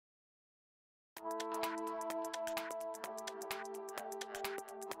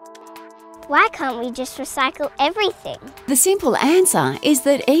Why can't we just recycle everything? The simple answer is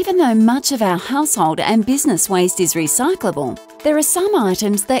that even though much of our household and business waste is recyclable, there are some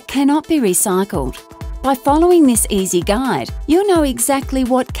items that cannot be recycled. By following this easy guide, you'll know exactly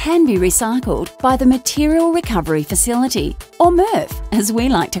what can be recycled by the Material Recovery Facility, or MRF, as we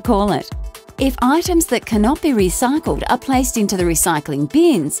like to call it. If items that cannot be recycled are placed into the recycling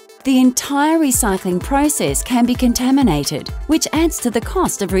bins, the entire recycling process can be contaminated, which adds to the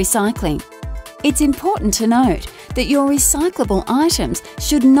cost of recycling. It's important to note that your recyclable items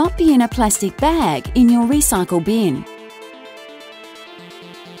should not be in a plastic bag in your recycle bin.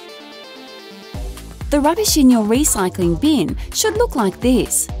 The rubbish in your recycling bin should look like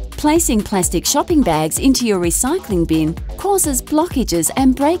this. Placing plastic shopping bags into your recycling bin causes blockages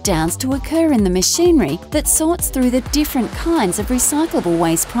and breakdowns to occur in the machinery that sorts through the different kinds of recyclable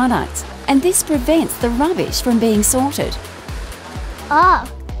waste products, and this prevents the rubbish from being sorted.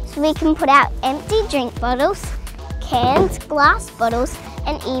 Oh, so we can put out empty drink bottles, cans, glass bottles,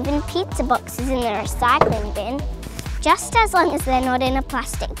 and even pizza boxes in the recycling bin, just as long as they're not in a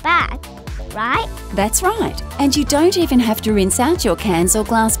plastic bag, right? That's right, and you don't even have to rinse out your cans or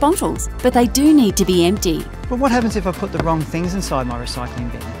glass bottles, but they do need to be empty. But what happens if I put the wrong things inside my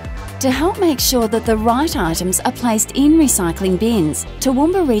recycling bin? To help make sure that the right items are placed in recycling bins,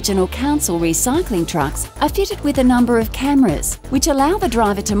 Toowoomba Regional Council recycling trucks are fitted with a number of cameras, which allow the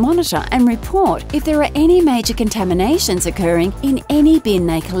driver to monitor and report if there are any major contaminations occurring in any bin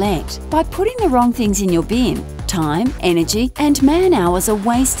they collect. By putting the wrong things in your bin, time, energy and man-hours are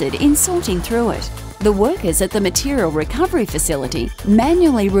wasted in sorting through it. The workers at the Material Recovery Facility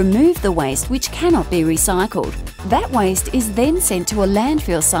manually remove the waste which cannot be recycled. That waste is then sent to a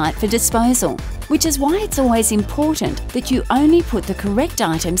landfill site for disposal, which is why it's always important that you only put the correct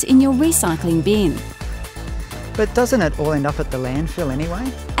items in your recycling bin. But doesn't it all end up at the landfill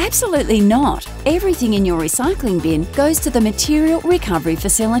anyway? Absolutely not. Everything in your recycling bin goes to the Material Recovery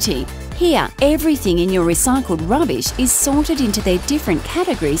Facility. Here, everything in your recycled rubbish is sorted into their different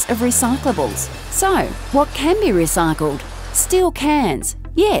categories of recyclables. So, what can be recycled? Steel cans,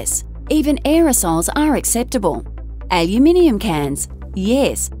 yes. Even aerosols are acceptable. Aluminium cans,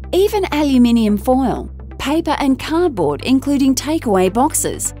 yes. Even aluminium foil. Paper and cardboard, including takeaway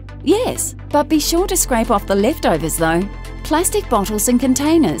boxes, yes. But be sure to scrape off the leftovers though. Plastic bottles and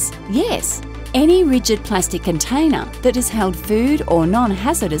containers, yes. Any rigid plastic container that has held food or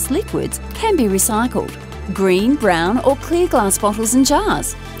non-hazardous liquids can be recycled. Green, brown or clear glass bottles and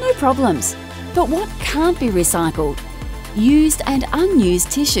jars, no problems. But what can't be recycled? Used and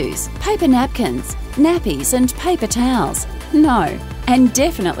unused tissues, paper napkins, nappies and paper towels, no. And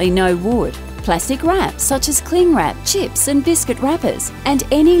definitely no wood. Plastic wrap such as cling wrap, chips and biscuit wrappers, and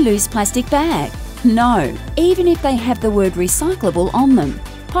any loose plastic bag, no. Even if they have the word recyclable on them.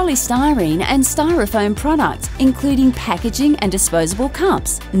 Polystyrene and styrofoam products, including packaging and disposable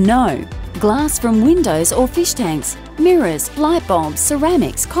cups, no. Glass from windows or fish tanks, mirrors, light bulbs,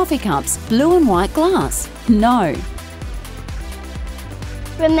 ceramics, coffee cups, blue and white glass, no.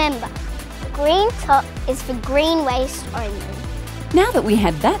 Remember, the green top is for green waste only. Now that we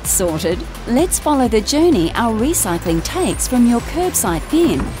have that sorted, let's follow the journey our recycling takes from your curbside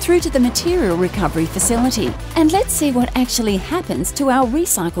bin through to the Material Recovery Facility, and let's see what actually happens to our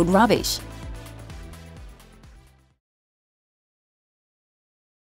recycled rubbish.